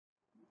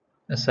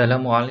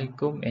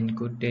Assalamualaikum and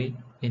good day.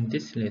 In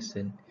this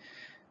lesson,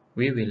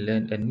 we will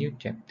learn a new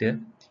chapter,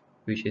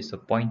 which is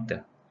a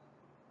pointer.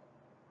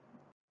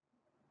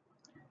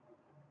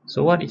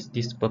 So what is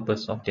this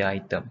purpose of the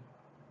item?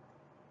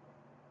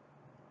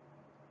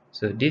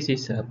 So this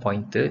is a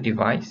pointer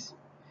device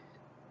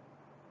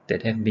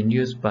that have been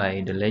used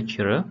by the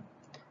lecturer,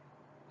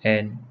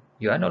 and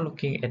you are not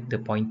looking at the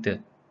pointer,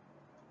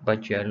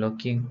 but you are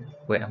looking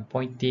where I'm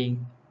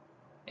pointing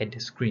at the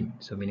screen.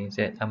 So meaning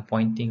that I'm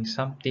pointing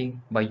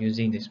something by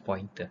using this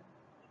pointer.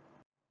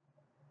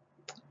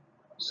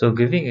 So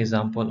giving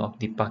example of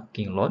the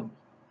parking lot,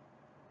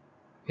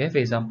 we have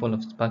example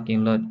of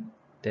parking lot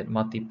that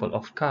multiple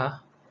of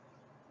car.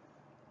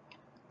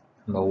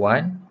 Number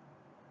 1,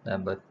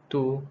 number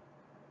 2,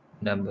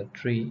 number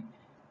 3,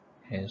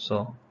 and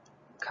so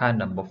car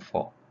number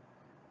 4.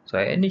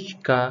 So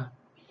each car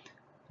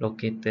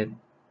located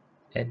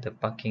at the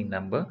parking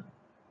number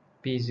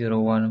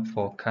P01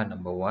 for car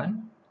number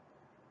 1,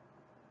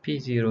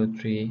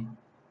 P03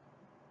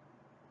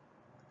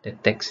 the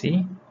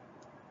taxi,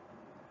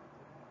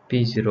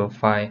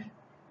 P05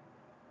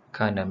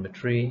 car number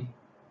 3,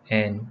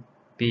 and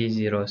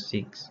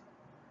P06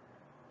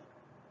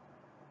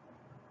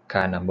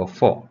 car number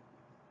 4.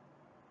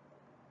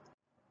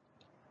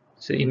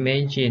 So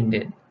imagine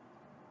that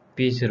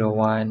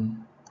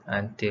P01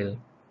 until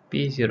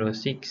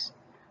P06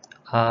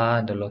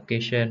 are the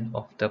location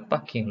of the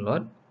parking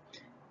lot,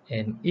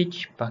 and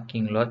each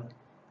parking lot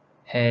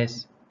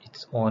has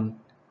its own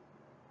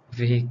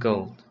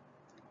vehicle.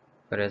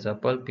 For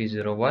example,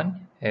 P01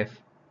 have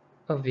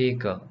a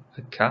vehicle,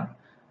 a car,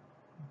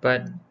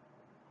 but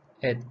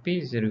at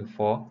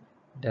P04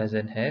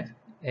 doesn't have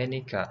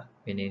any car,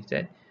 meaning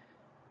that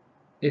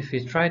if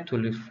we try to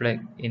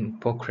reflect in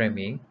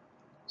programming,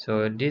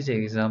 so this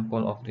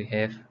example of we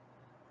have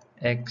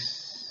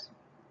x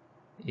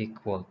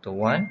equal to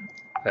 1,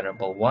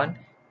 variable 1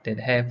 that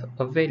have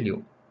a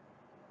value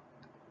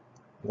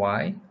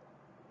y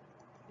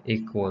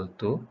equal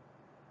to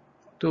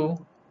 2,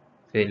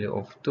 value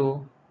of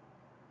 2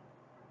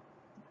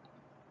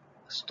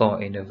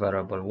 stored in the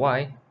variable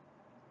y,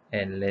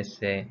 and let's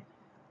say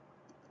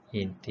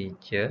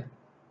integer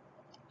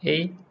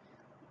a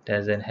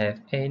doesn't have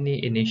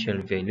any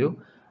initial value,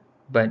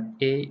 but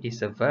a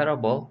is a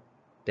variable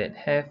that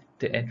have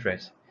the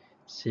address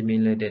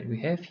similar that we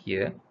have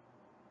here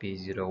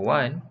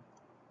p01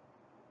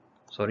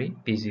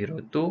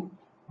 p02,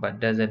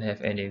 but doesn't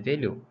have any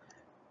value,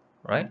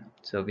 right?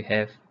 So we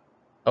have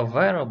a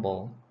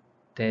variable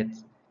that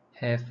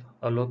have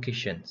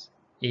allocations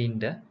in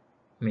the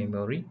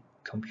memory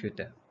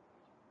computer.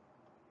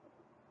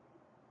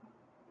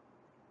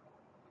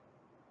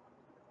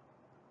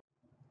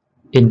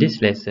 In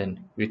this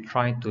lesson, we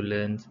try to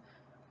learn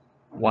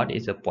what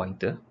is a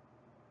pointer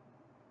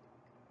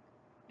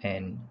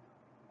and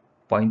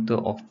pointer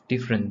of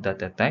different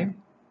data type,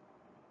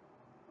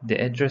 the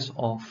address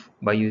of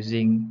by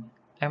using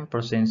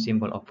ampersand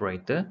symbol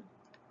operator,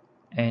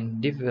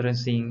 and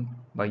differencing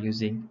by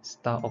using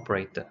star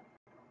operator.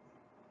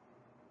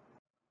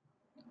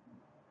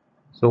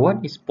 So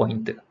what is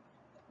pointer?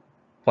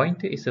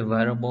 Pointer is a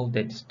variable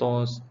that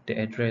stores the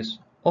address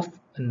of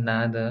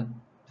another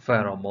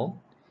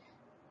variable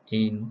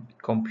in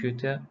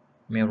computer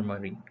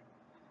memory.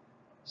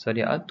 So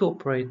there are two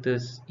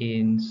operators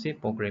in C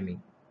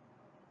programming.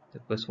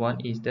 The first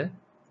one is the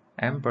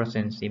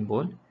ampersand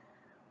symbol,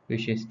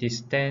 which is this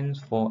stands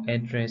for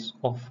address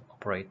of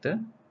operator,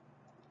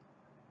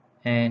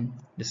 and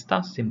the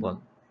star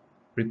symbol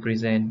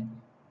represent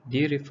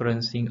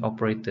dereferencing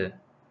operator.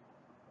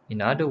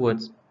 In other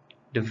words,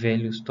 the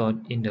value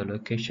stored in the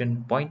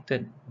location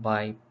pointed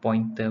by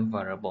pointer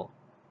variable.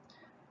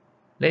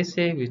 Let's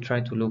say we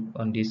try to look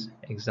on this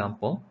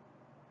example.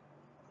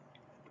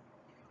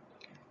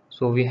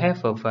 So we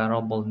have a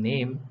variable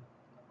name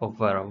of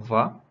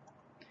var.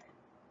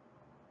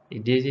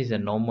 This is a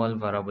normal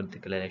variable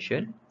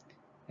declaration,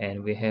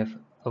 and we have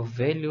a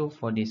value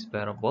for this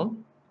variable.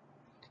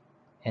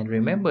 And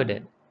remember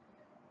that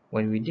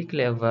when we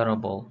declare a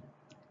variable,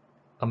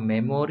 a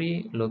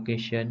memory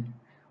location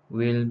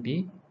will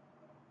be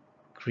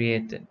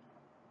created.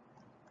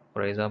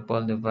 For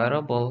example, the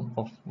variable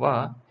of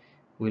var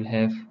will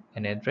have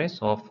an address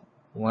of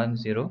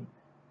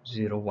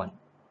 1001.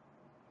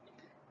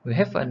 We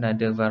have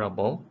another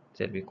variable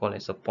that we call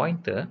as a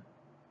pointer,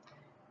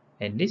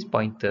 and this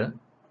pointer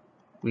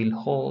will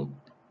hold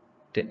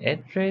the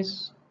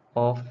address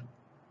of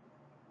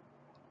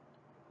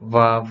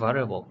var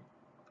variable.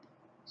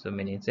 So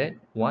meaning that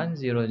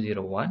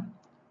 1001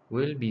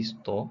 will be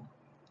stored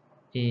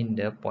in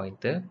the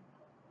pointer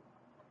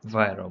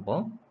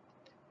variable,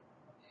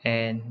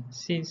 and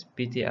since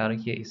ptr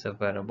here is a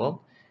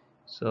variable,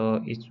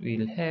 so it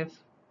will have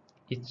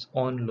its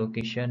own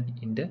location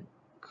in the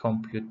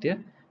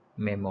computer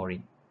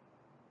memory.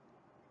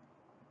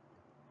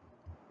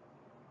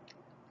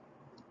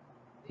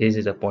 This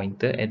is the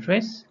pointer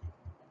address,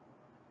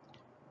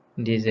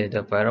 this is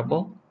the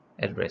variable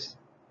address.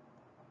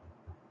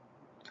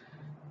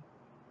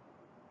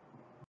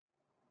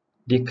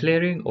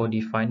 Declaring or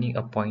defining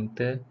a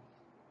pointer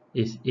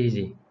is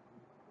easy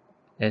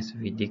as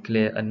we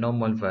declare a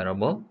normal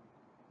variable,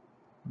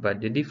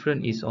 but the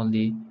difference is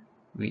only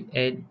we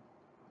add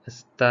a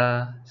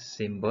star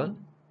symbol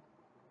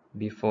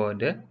before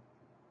the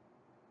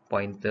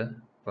pointer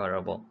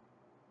variable.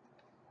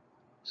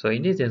 So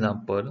in this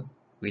example,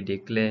 we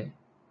declare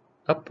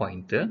a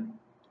pointer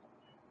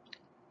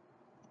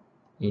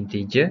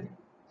integer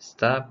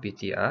star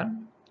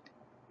ptr.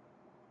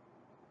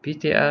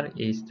 Ptr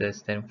is the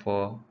stand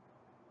for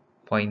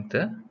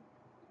pointer,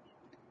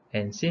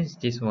 and since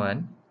this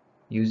one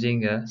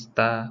using a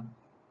star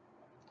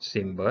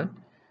symbol,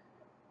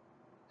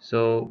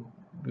 so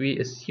we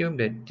assume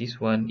that this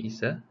one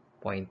is a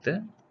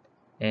pointer,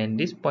 and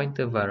this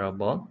pointer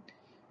variable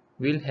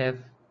will have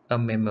a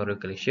memory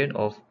location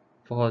of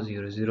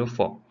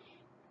 4004.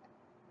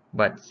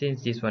 But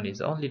since this one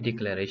is only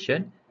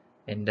declaration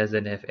and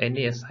doesn't have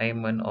any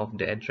assignment of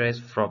the address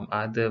from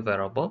other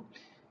variable,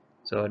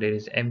 so there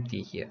is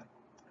empty here.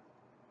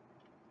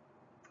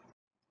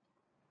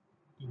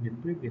 In the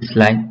previous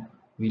slide,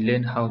 we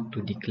learned how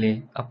to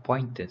declare a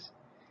pointers.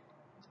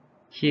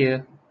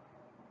 Here,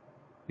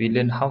 we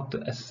learn how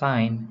to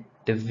assign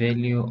the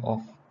value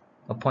of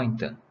a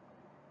pointer.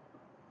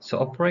 So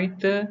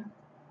operator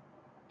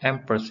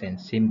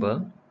ampersand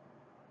symbol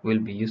will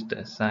be used to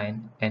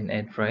assign an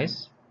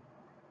address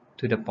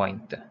to the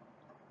pointer.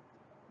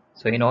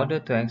 So in order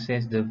to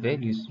access the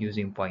values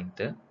using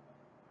pointer,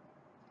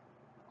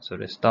 so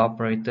the star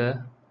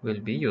operator will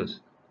be used.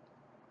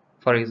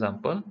 For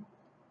example,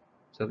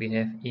 so we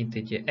have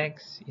integer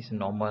x is a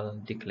normal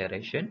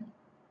declaration,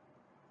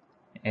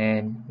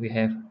 and we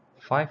have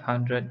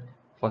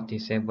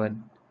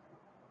 547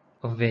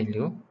 a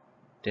value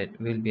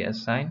that will be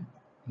assigned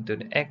into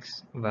the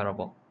x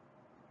variable.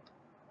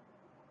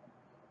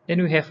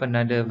 Then we have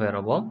another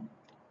variable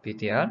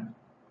ptr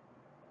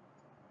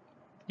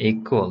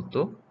equal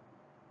to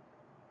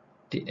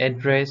the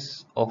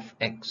address of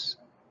x.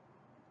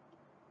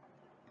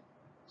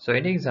 So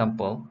in the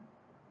example,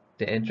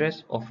 the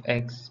address of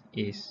x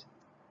is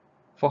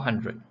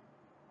 400.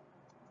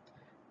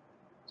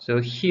 So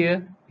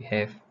here we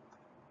have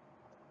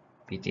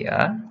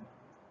ptr,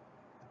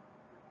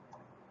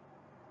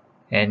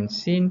 and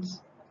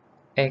since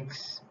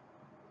x,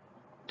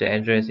 the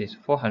address is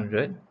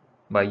 400,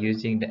 by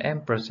using the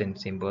ampersand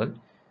symbol,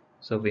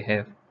 so we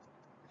have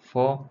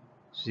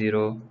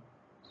 4000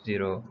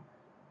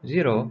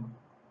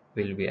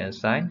 will be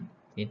assigned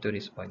into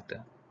this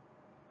pointer.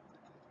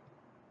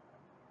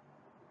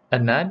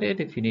 Another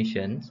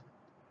definition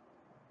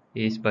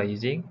is by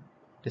using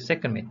the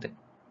second method.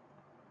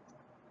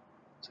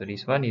 So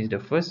this one is the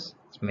first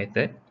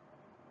method,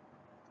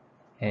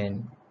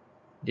 and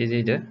this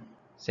is the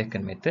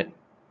second method,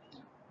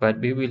 but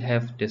we will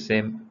have the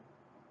same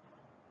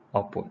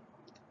output.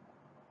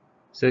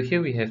 So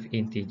here we have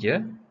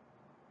integer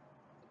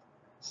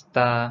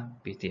star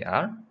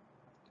ptr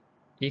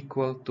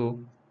equal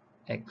to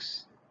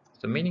x.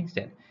 So meaning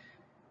that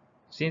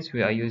since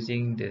we are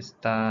using the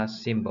star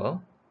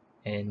symbol,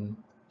 and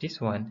this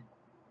one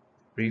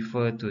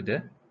refer to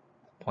the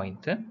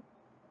pointer,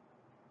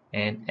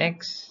 and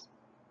x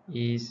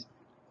is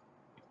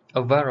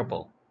a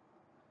variable.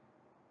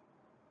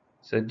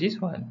 So this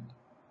one,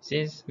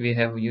 since we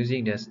have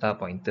using the star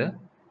pointer,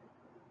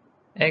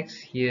 x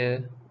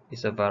here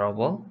is a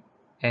variable,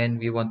 and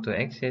we want to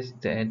access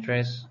the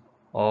address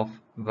of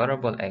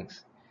variable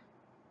x,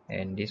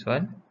 and this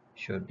one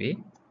should be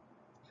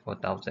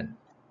 4000.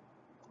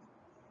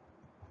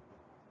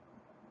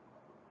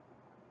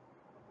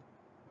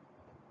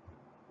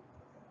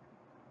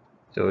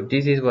 So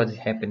this is what is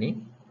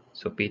happening.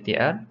 So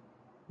ptr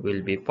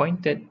will be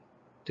pointed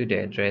to the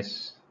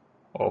address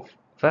of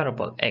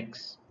variable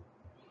x,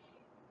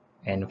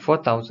 and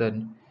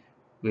 4000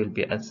 will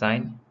be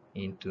assigned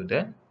into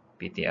the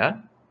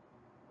ptr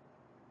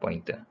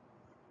pointer.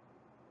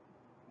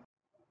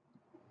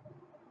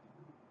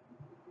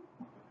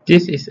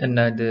 This is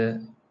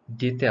another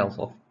details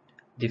of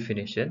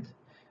definition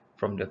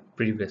from the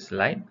previous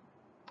slide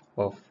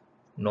of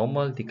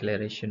normal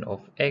declaration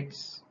of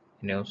x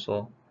and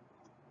also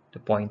the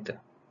pointer.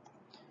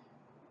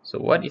 So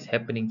what is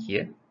happening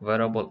here?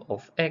 Variable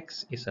of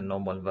x is a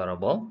normal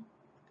variable,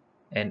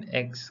 and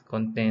x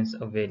contains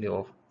a value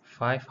of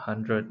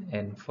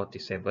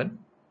 547,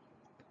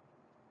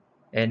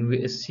 and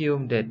we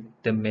assume that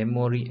the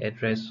memory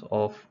address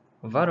of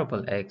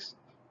variable x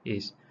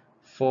is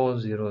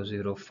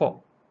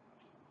 4004.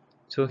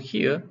 So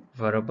here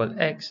variable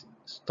x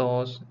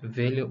stores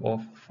value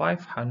of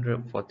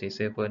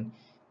 547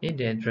 in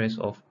the address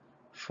of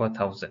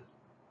 4000.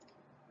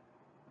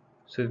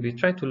 So if we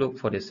try to look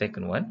for the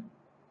second one,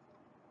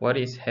 what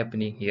is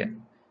happening here?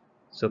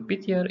 So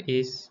ptr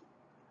is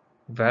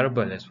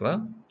variable as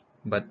well,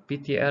 but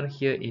ptr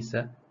here is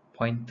a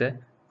pointer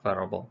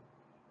variable.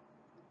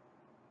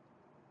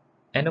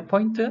 And a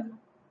pointer,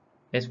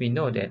 as we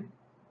know, that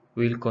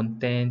will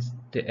contain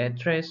the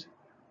address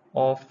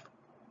of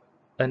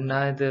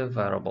another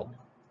variable.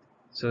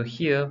 So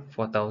here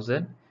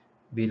 4000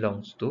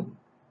 belongs to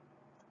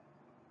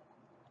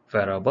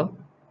variable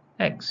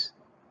x.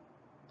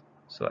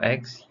 so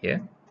X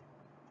here,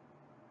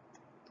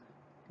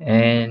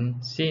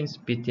 and since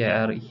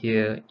PTR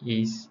here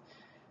is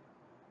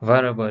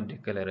variable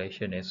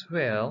declaration as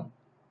well,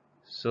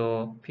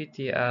 so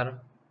PTR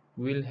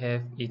will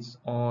have its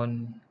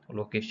own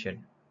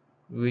location,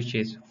 which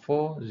is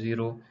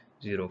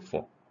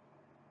 4004.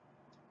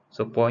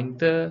 So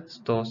pointer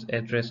stores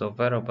address of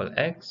variable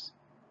X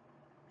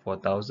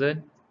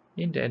 4000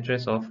 in the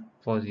address of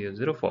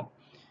 4004.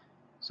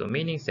 So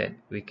meaning that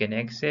we can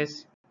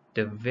access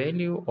the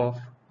value of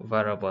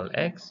variable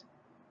X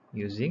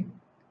using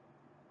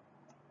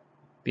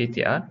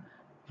PTR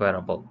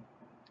variable.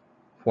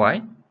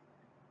 Why?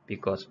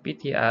 Because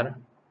PTR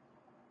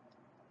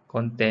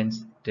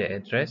contains the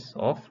address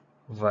of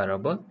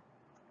variable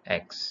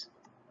X.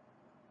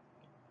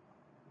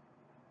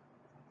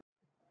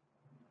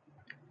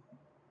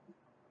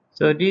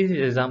 So this is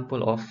an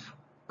example of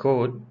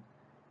code,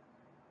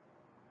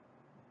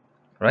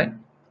 right?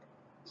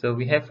 So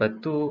we have a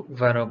two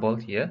variable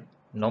here,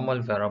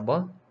 normal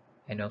variable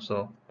and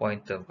also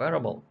pointer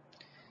variable.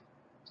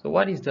 So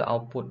what is the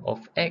output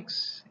of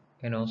X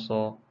and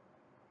also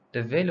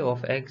the value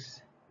of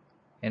X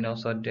and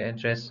also the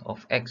address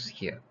of X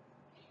here?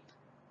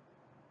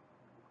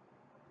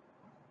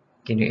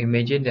 Can you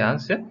imagine the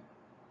answer?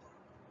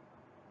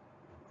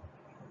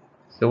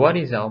 So what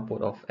is the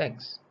output of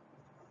X?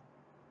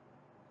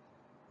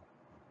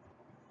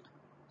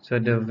 So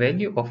the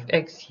value of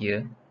X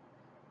here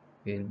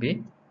will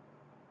be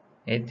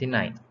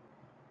 89.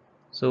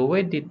 So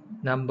where did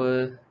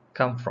number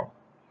come from?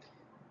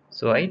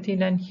 So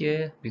 89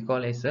 here we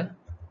call as a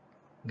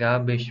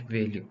garbage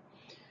value.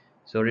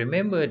 So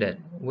remember that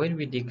when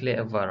we declare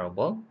a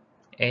variable,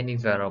 any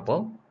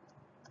variable,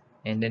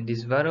 and then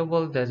this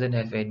variable doesn't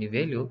have any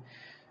value,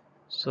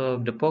 so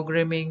the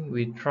programming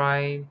we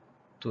try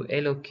to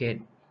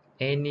allocate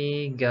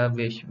any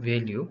garbage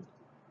value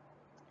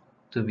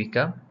to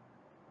become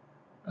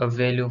a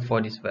value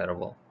for this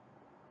variable.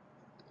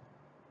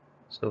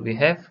 So we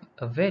have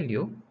a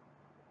value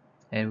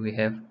and we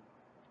have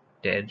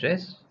the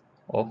address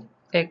of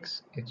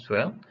X as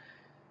well.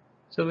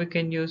 So we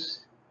can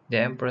use the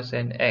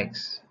ampersand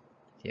X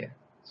here.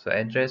 So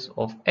address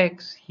of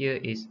X here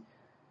is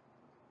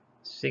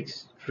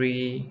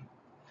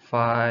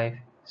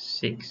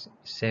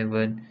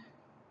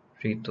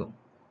 6356732.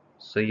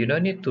 So you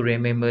don't need to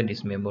remember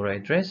this memory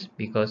address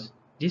because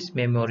this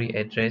memory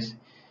address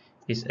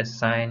is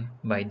assigned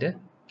by the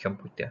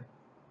computer.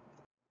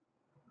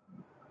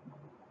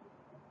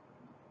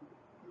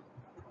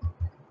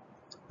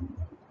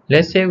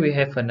 Let's say we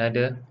have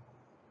another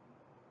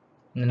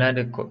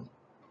code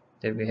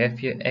that we have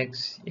here,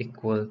 X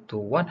equal to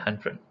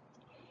 100.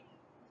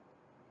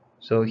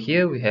 So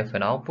here we have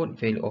an output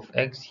value of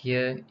X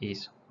here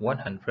is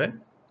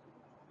 100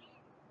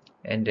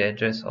 and the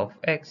address of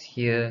X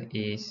here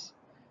is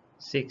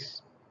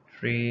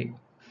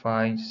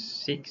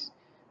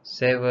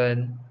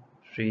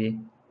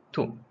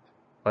 6356732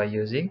 by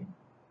using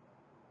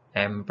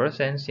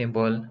ampersand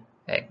symbol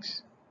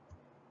X.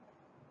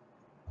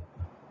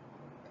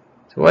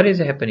 So what is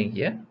happening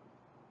here?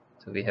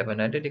 So we have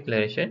another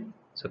declaration.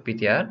 So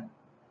PTR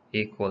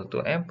equal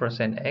to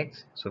ampersand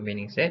X. So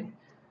meaning that,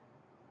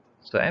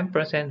 so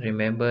ampersand,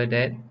 remember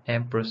that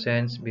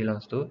ampersand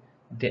belongs to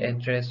the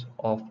address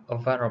of a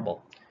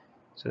variable.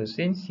 So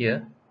since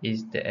here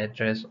is the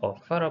address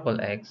of variable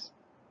X,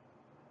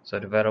 so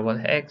the variable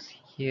X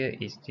here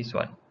is this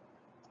one,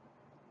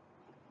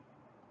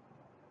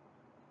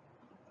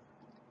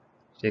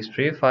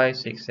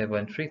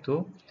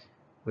 6356732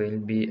 will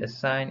be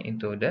assigned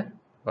into the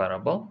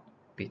variable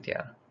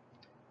PTR.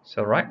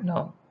 So right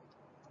now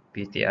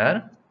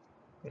PTR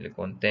will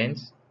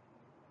contains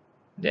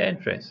the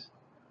address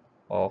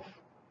of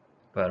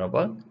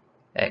variable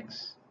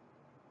X.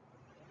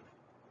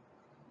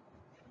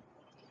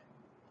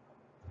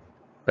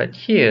 But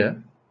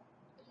here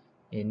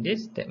in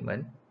this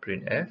statement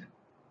printf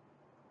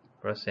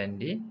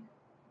 %d,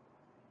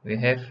 we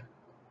have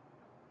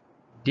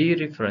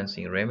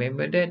dereferencing.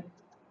 Remember that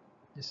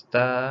the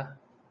star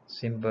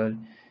symbol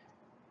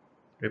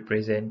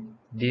represent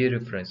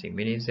dereferencing,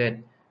 meaning that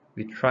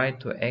we try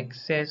to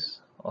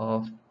access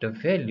of the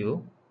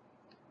value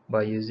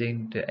by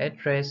using the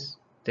address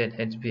that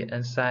has been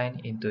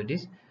assigned into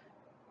this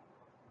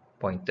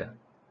pointer.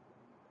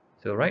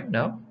 So right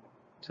now,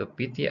 so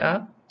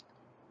PTR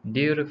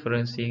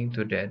dereferencing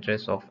to the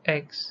address of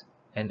X,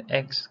 and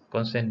X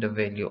contains the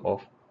value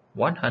of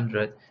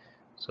 100,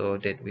 so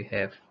that we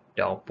have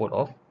the output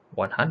of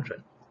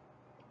 100.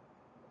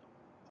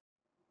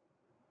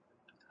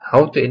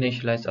 How to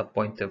initialize a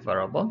pointer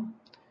variable?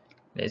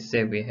 Let's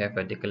say we have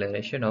a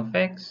declaration of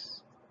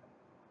X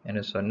and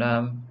also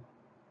num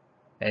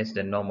as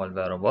the normal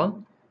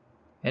variable,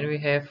 and we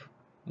have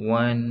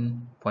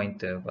one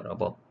pointer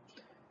variable.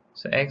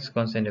 So X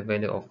contains the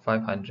value of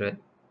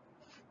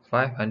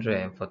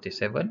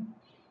 547,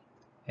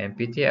 and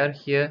PTR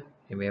here,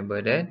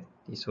 remember that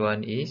this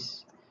one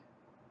is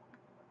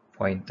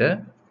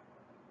pointer,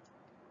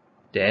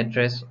 the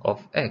address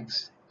of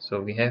X. So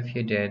we have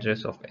here the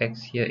address of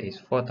X here is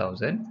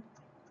 4000,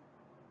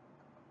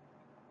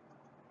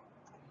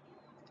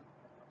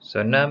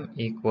 So num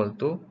equal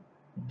to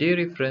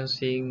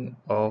dereferencing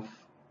of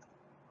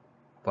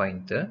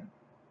pointer.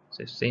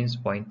 So since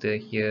pointer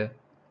here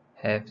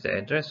have the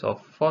address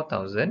of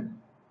 4000,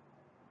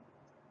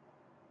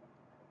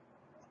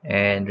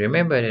 and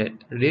remember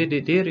that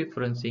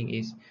dereferencing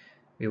is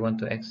we want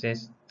to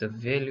access the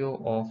value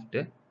of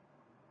the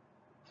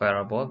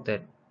variable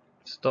that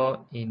stored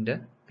in the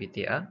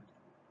ptr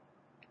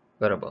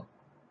variable.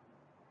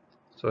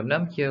 So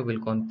num here will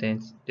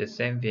contain the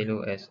same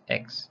value as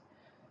x.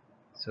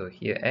 So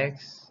here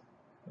x,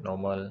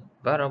 normal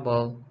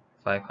variable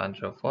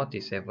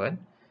 547,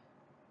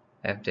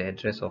 have the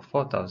address of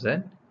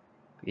 4000.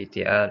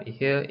 ptr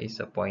here is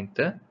a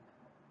pointer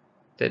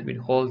that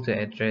will hold the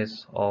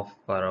address of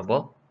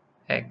variable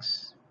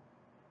x.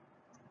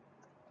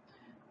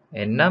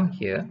 And num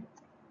here,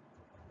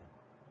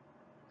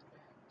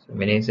 so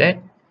meaning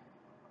that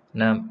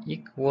num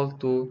equal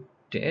to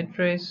the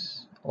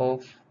address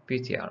of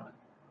ptr.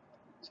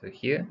 So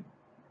here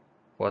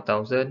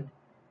 4000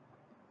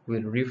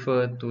 will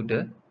refer to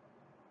the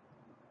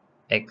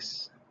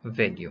x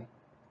value.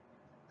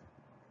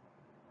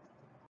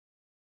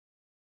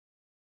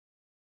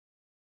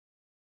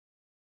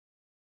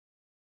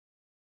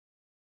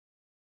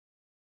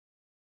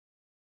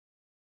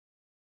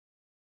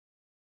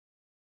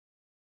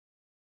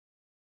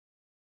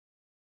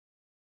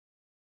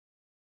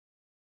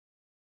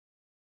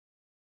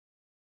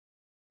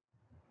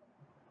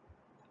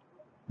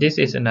 This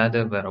is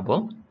another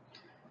variable.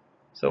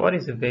 So what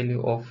is the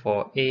value of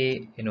for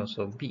a and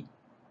also b?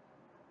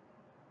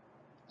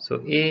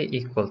 So a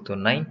equal to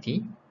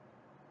 90,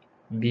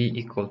 b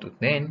equal to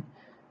 10,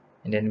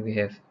 and then we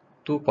have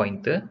two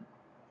pointer,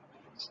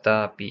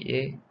 star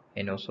pa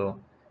and also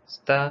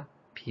star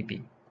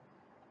pb.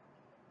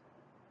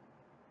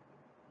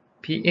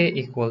 pa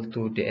equal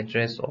to the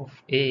address of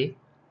a,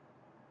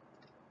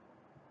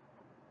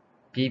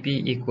 pb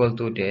equal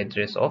to the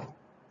address of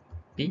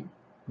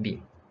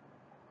pb.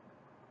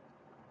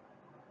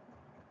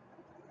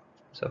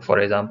 So for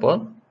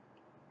example,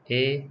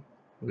 a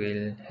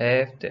will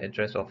have the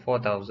address of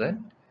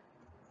 4000,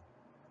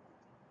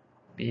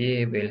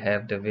 b will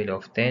have the value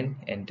of 10,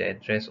 and the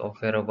address of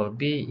variable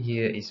b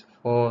here is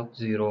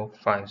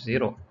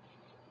 4050,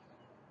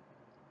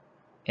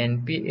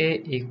 and pa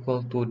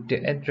equal to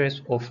the address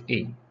of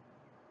a.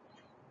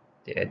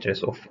 The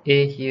address of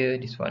a here,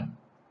 this one,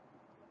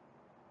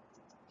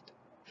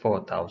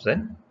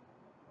 4000,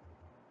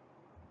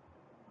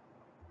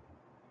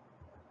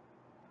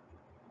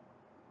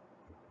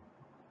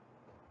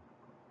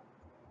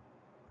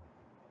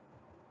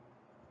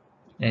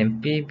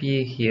 and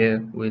pb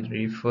here will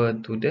refer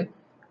to the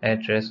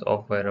address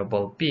of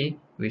variable b,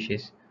 which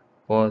is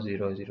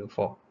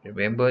 4004.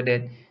 Remember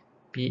that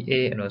pa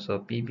and also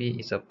pb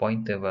is a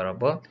pointer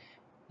variable,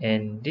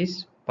 and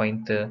this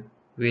pointer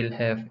will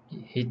have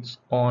its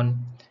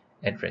own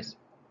address.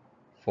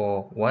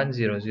 For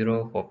 100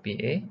 for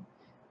pa,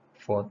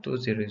 for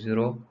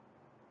 200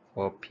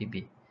 for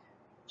pb.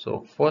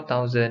 So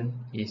 4000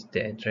 is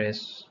the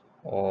address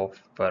of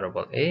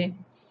variable a,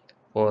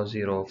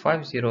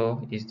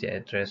 4050 is the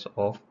address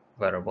of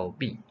variable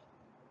b.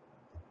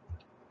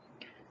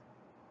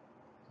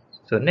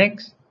 So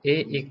next,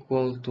 a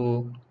equal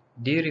to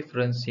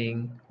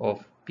dereferencing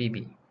of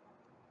pb,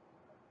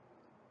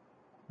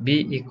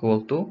 b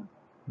equal to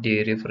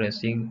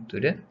dereferencing to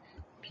the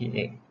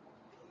pa.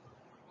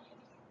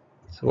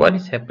 So what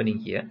is happening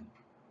here?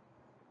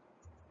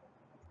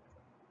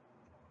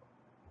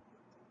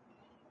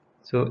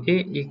 So a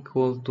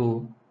equal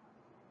to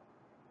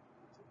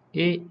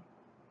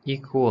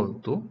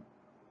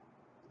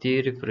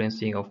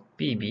dereferencing of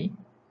pb.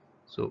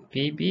 So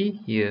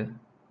pb here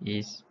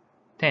is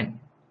 10.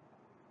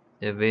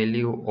 The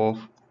value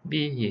of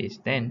b here is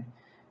 10,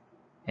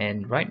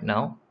 and right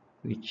now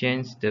we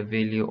change the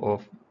value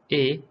of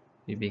a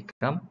will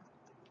become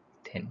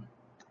 10.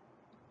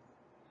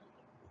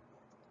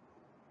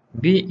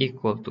 b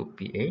equal to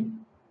pa.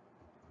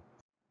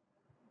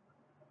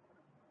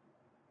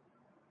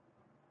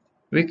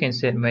 We can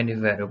set many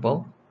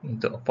variables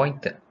into a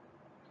pointer.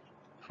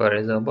 For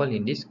example,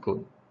 in this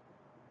code,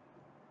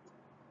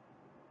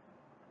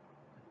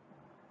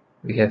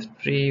 we have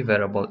three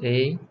variables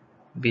a,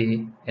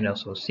 b, and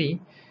also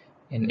c,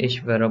 and each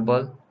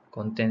variable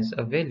contains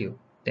a value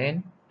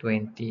 10,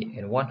 20,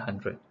 and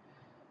 100.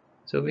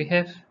 So we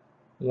have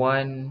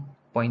one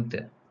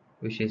pointer,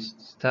 which is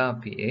star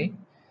pa.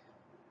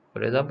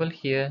 For example,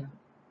 here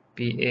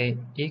pa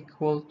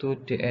equal to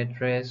the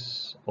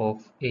address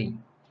of a.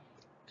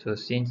 So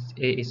since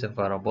a is a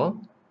variable,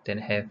 then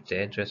have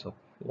the address of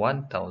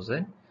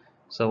 1000.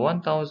 So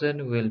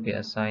 1000 will be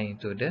assigned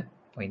to the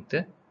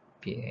pointer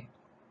pa.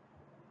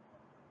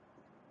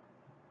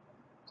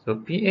 So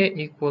pa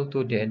equal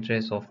to the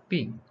address of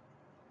p.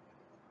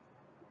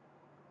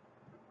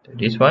 So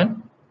this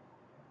one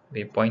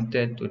we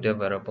pointed to the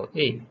variable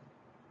a.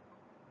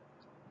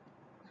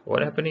 So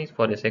what happening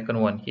for the second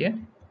one here?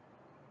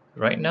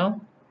 Right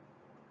now,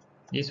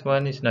 this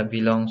one is not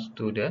belongs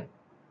to the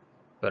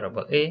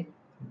variable a,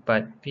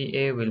 but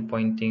pa will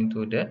pointing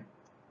to the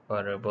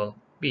variable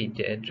b,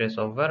 the address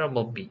of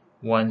variable b,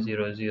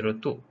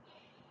 1002.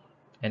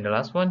 And the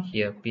last one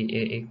here, pa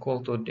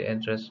equal to the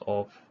address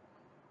of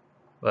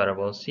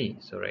variable c.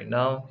 So right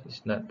now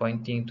it's not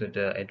pointing to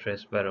the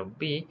address variable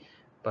b,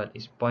 but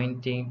it's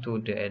pointing to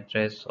the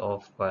address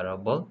of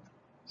variable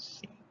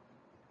c.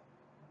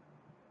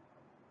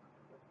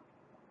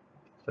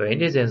 So in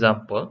this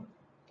example,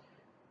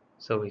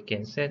 so we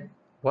can set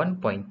one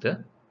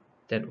pointer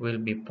that will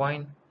be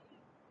point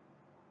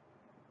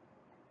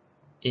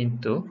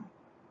into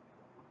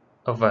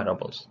a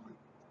variables.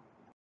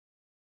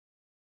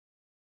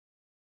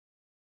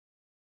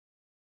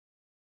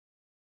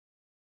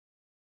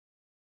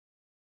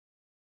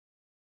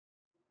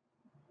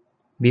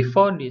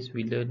 Before this,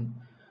 we learn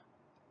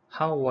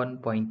how one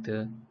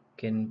pointer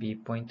can be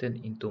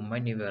pointed into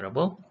many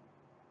variables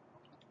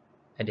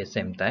at the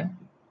same time.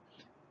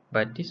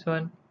 But this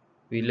one,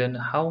 we learn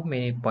how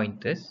many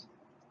pointers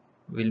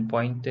will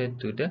point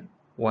to the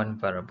one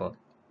variable.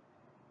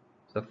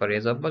 So for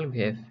example, we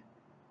have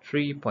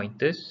 3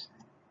 pointers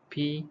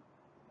P,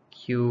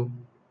 Q,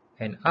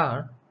 and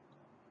R,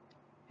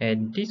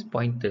 and these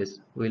pointers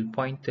will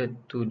point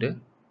to the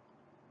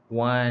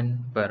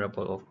one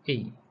variable of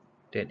A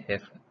that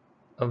have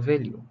a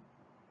value.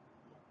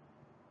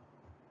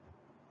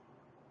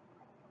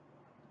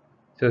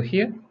 So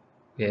here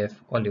we have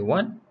only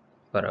one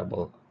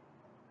variable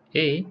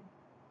A,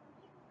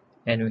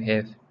 and we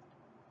have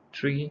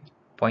 3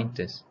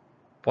 pointers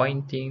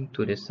pointing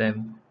to the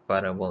same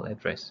variable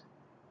address.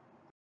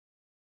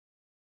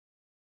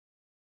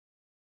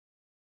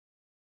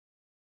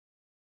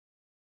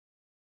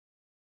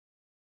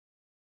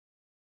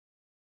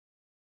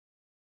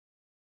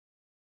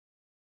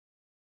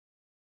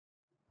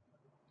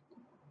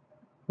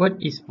 What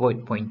is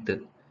void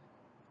pointer?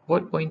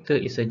 Void pointer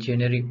is a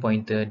generic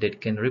pointer that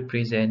can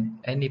represent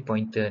any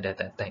pointer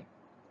data type.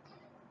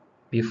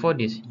 Before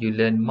this, you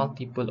learn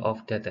multiple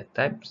of data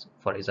types,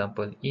 for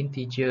example,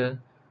 integer,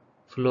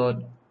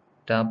 float,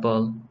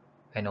 double,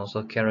 and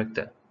also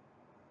character.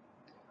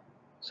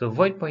 So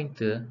void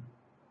pointer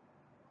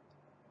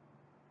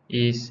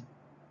is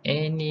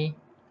any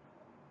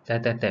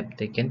data type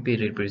that can be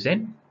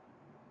represented.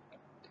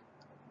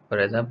 For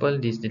example,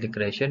 this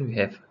declaration we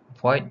have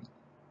void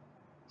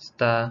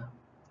star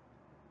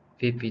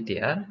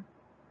vptr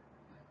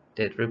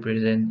that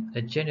represent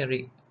a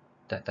generic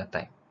data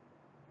type.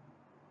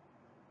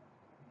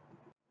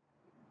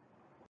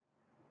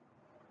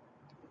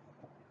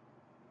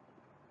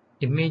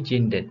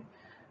 Imagine that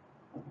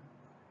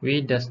we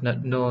does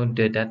not know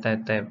the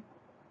data type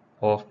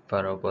of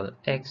variable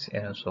x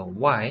and also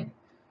y,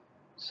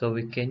 so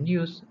we can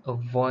use a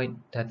void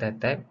data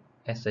type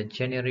as a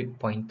generic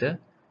pointer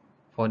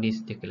for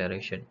this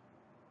declaration.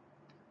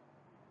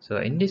 So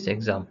in this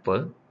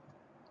example,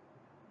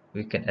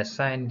 we can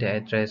assign the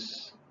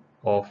address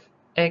of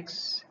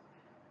x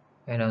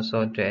and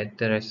also the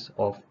address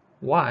of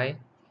y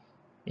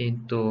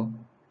into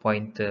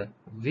pointer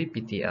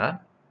vptr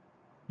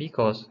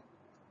because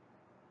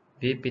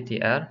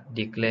vptr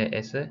declared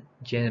as a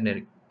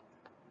generic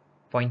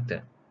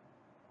pointer.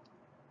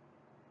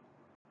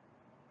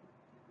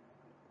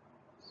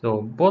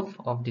 So both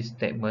of these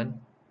statements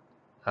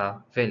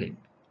are valid.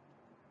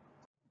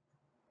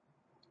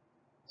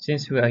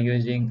 Since we are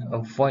using a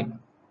void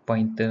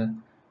pointer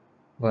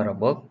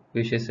variable,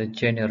 which is a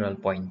general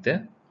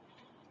pointer,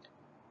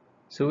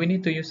 so we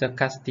need to use a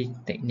casting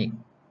technique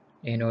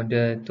in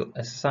order to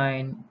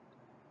assign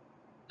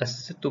a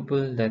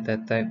suitable data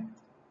type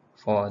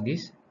for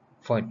this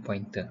void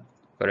pointer.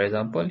 For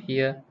example,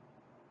 here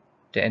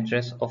the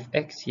address of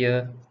x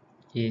here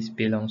is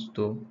belongs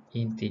to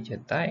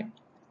integer type,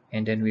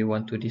 and then we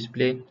want to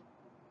display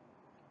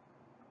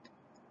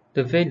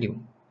the value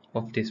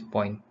of this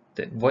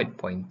void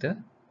pointer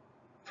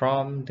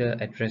from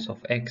the address of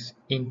x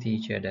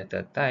integer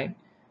data type,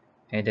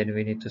 and then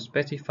we need to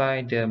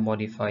specify the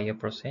modifier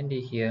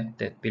 %d here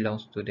that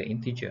belongs to the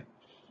integer.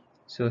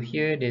 So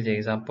here there's an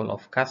example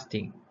of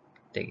casting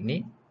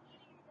technique,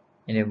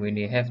 and then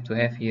we have to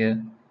have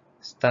here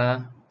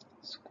star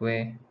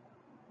square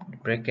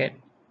bracket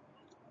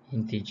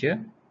integer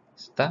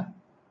star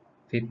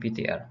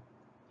vptr.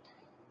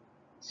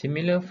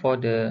 Similar for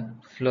the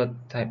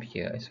float type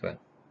here as well.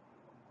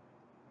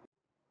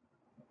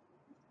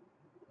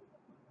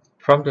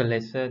 From the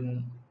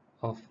lesson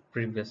of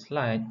previous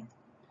slide,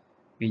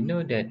 we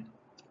know that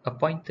a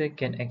pointer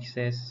can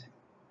access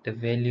the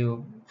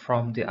value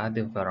from the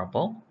other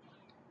variable.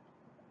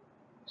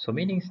 So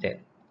meaning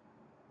that,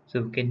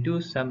 so we can do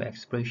some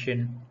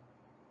expression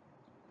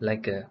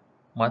like a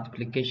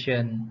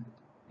multiplication,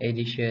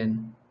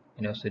 addition,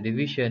 and also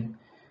division,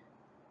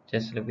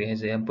 just like we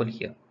have example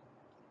here.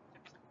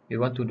 We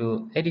want to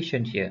do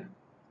addition here.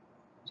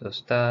 So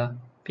star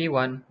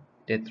P1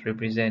 that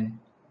represent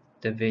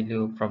the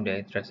value from the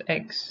address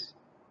x,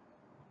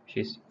 which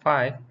is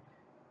 5,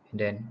 and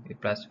then we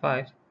plus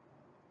 5.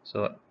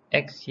 So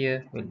x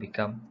here will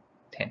become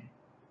 10.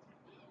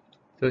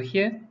 So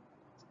here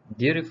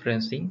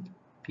dereferencing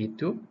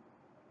P2.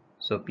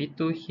 So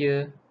P2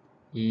 here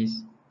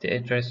is the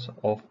address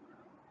of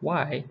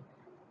y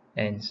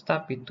and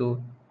start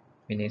P2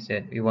 means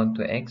that we want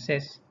to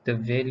access the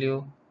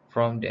value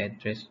from the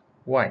address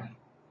Y,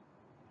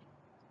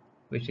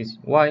 which is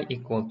Y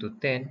equal to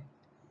 10.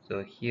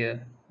 So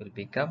here will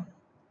become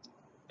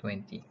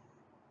 20.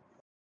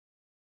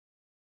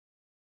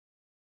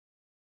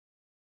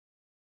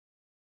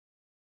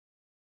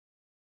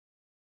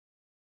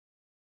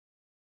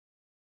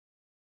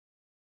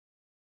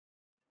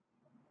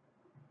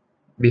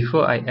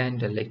 Before I end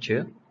the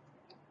lecture,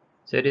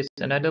 there is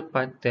another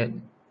part that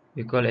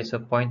we call as a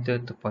pointer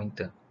to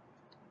pointer.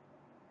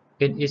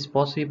 It is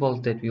possible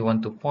that we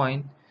want to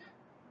point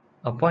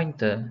a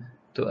pointer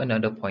to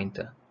another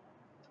pointer.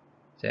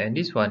 So in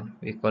this one,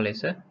 we call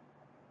as a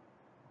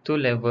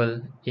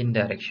two-level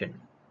indirection.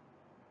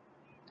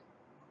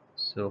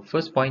 So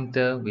first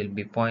pointer will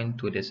be point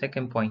to the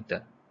second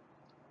pointer.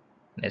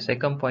 The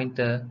second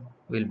pointer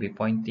will be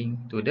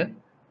pointing to the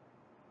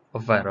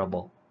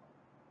variable.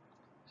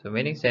 So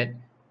meaning that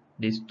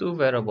these two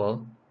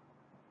variable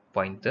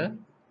pointer,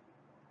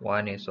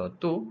 1 is or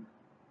 2,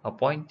 are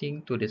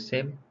pointing to the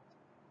same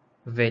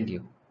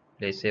value.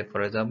 Let's say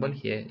for example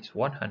here is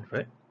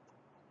 100.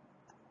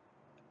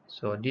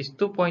 So these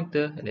two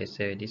pointer, let's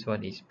say this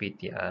one is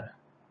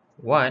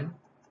PTR1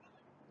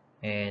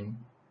 and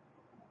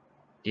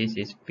this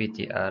is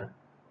PTR2.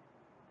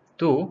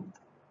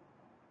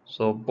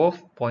 So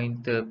both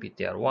pointer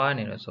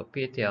PTR1 and also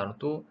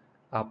PTR2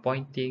 are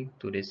pointing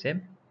to the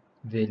same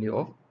value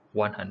of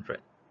 100.